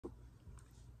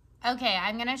Okay,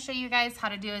 I'm gonna show you guys how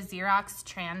to do a Xerox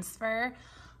transfer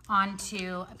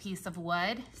onto a piece of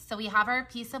wood. So we have our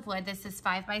piece of wood, this is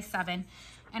 5x7,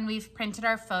 and we've printed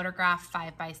our photograph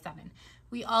 5x7.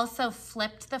 We also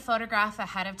flipped the photograph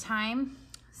ahead of time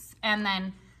and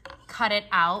then cut it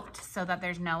out so that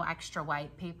there's no extra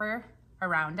white paper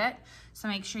around it. So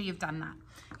make sure you've done that.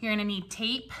 You're gonna need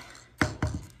tape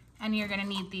and you're gonna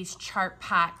need these chart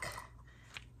pack.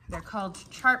 They're called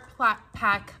chart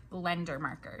pack blender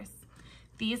markers.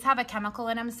 These have a chemical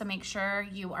in them, so make sure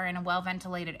you are in a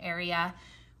well-ventilated area.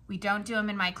 We don't do them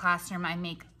in my classroom. I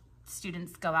make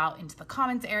students go out into the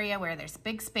commons area where there's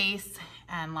big space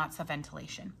and lots of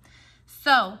ventilation.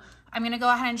 So I'm gonna go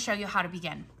ahead and show you how to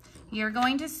begin. You're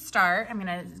going to start, I'm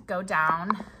gonna go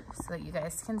down so that you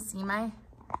guys can see my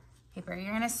paper.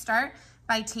 You're gonna start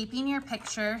by taping your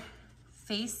picture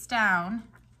face down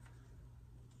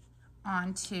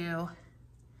onto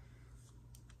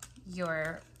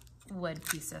your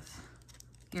piece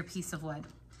of wood.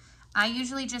 I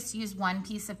usually just use one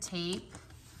piece of tape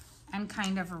and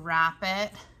kind of wrap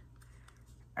it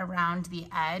around the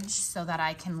edge so that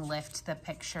I can lift the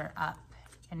picture up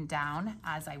and down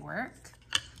as I work.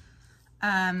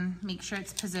 Make sure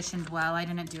it's positioned well. I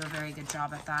didn't do a very good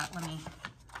job at that. Let me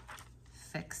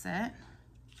fix it.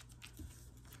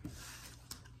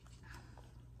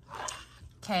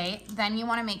 Okay, then you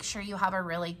want to make sure you have a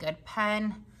really good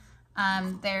pen.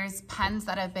 There's pens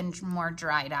that have been more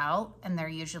dried out and they're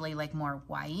usually like more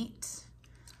white.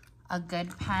 A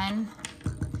good pen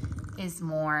is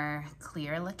more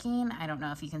clear looking. I don't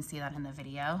know if you can see that in the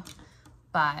video,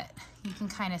 but you can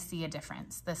kind of see a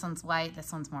difference. This one's white,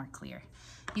 this one's more clear.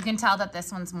 You can tell that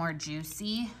this one's more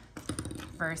juicy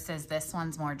versus this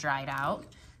one's more dried out.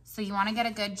 So you want to get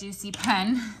a good juicy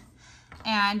pen.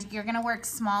 And you're gonna work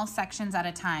small sections at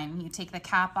a time. You take the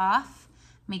cap off,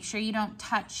 make sure you don't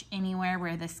touch anywhere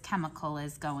where this chemical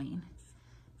is going.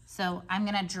 So I'm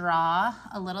gonna draw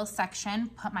a little section,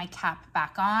 put my cap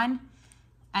back on,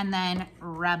 and then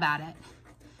rub at it.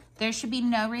 There should be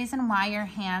no reason why your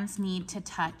hands need to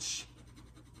touch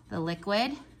the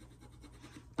liquid,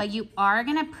 but you are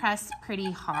gonna press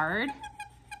pretty hard.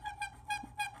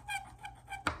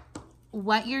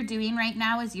 What you're doing right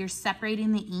now is you're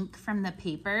separating the ink from the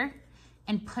paper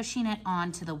and pushing it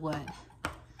onto the wood.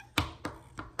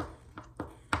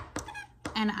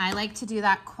 And I like to do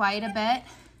that quite a bit.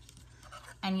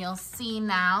 And you'll see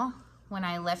now when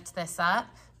I lift this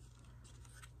up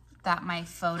that my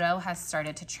photo has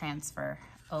started to transfer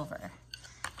over.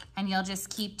 And you'll just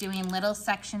keep doing little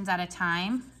sections at a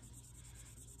time.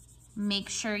 Make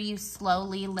sure you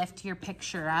slowly lift your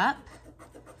picture up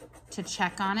to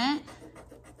check on it.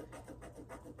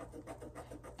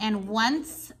 And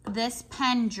once this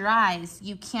pen dries,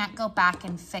 you can't go back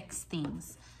and fix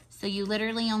things. So you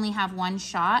literally only have one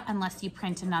shot unless you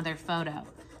print another photo.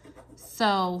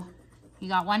 So you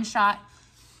got one shot,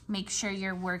 make sure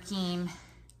you're working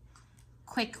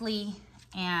quickly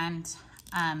and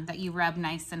that you rub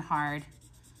nice and hard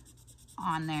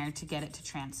on there to get it to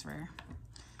transfer.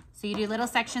 So you do little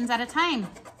sections at a time.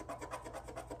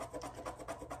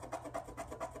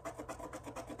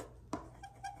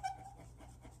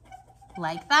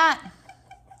 Like that.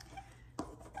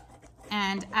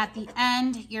 And at the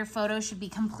end, your photo should be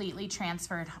completely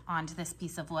transferred onto this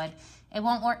piece of wood. It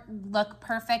won't look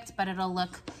perfect, but it'll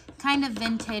look kind of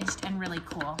vintaged and really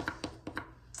cool.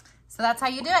 So that's how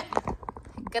you do it.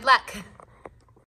 Good luck.